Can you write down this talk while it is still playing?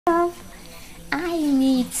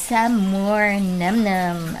need some more num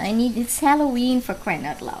num. It's Halloween for crying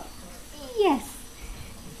out loud. Yes.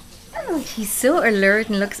 Oh, he's so alert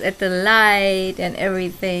and looks at the light and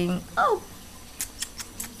everything. Oh.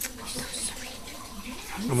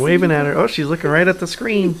 I'm waving at her. Oh, she's looking right at the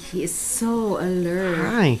screen. He is so alert.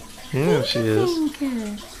 Hi. Yeah, she is.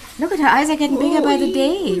 Look at her eyes are getting bigger by the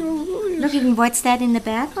day. Look, even what's that in the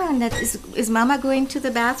background? That is Mama going to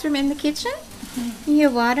the bathroom in the kitchen? You hear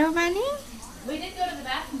water running? We did go to the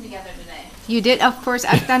bathroom together today. You did? Of course,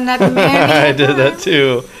 I've done that many I did that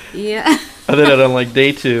too. Yeah. I did it on like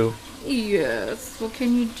day 2. Yes. What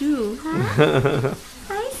can you do, huh?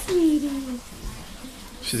 Hi, sweetie.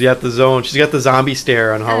 She's got the zone. She's got the zombie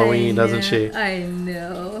stare on Halloween, doesn't she? I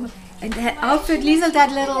know. And that outfit, Liesel,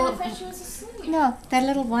 that little... No, that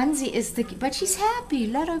little onesie is the... But she's happy.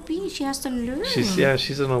 Let her be. She has to learn.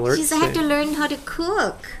 She's an alert. She's have to learn how to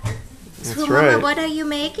cook. That's so, right. Mama, what are you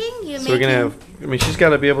making? We're gonna have. I mean, she's got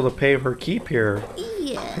to be able to pay her keep here.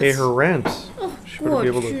 Yes. Pay her rent. Oh, She better be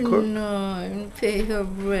able to cook. No, pay her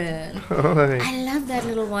rent. Hi. I love that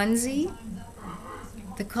little onesie.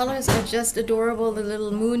 The colors are just adorable. The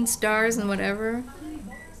little moon stars and whatever.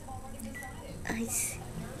 I see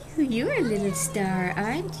you. You're a little star,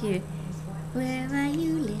 aren't you? Where are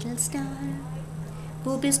you, little star?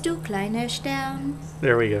 Wo bist du, kleiner Stern?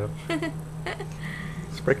 There we go.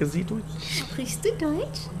 Sprechen Sie Deutsch? Sprichst du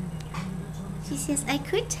Deutsch? She says, I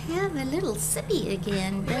could have a little sippy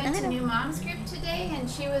again. We But went I to don't... New Mom's group today, and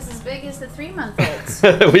she was as big as the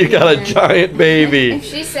 3-month-olds. We got a giant baby. If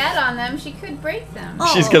she sat on them, she could break them.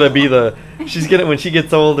 Oh. She's gonna be when she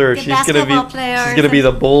gets older. The She's gonna basketball be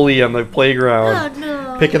the bully on the playground, Oh,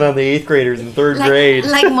 no. picking on the 8th graders in 3rd grade.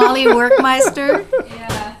 Like Molly Workmeister.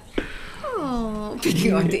 Yeah. Oh,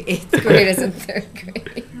 picking on the 8th graders in 3rd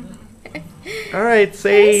grade. All right,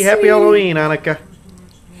 say Hi, Happy sweetie. Halloween, Annika.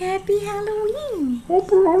 Happy Halloween.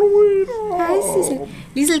 Happy Halloween. Hi, Liesel.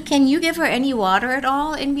 Liesel, can you give her any water at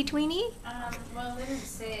all in betweeny? Well, we didn't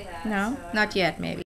say that. No, so- not yet, maybe.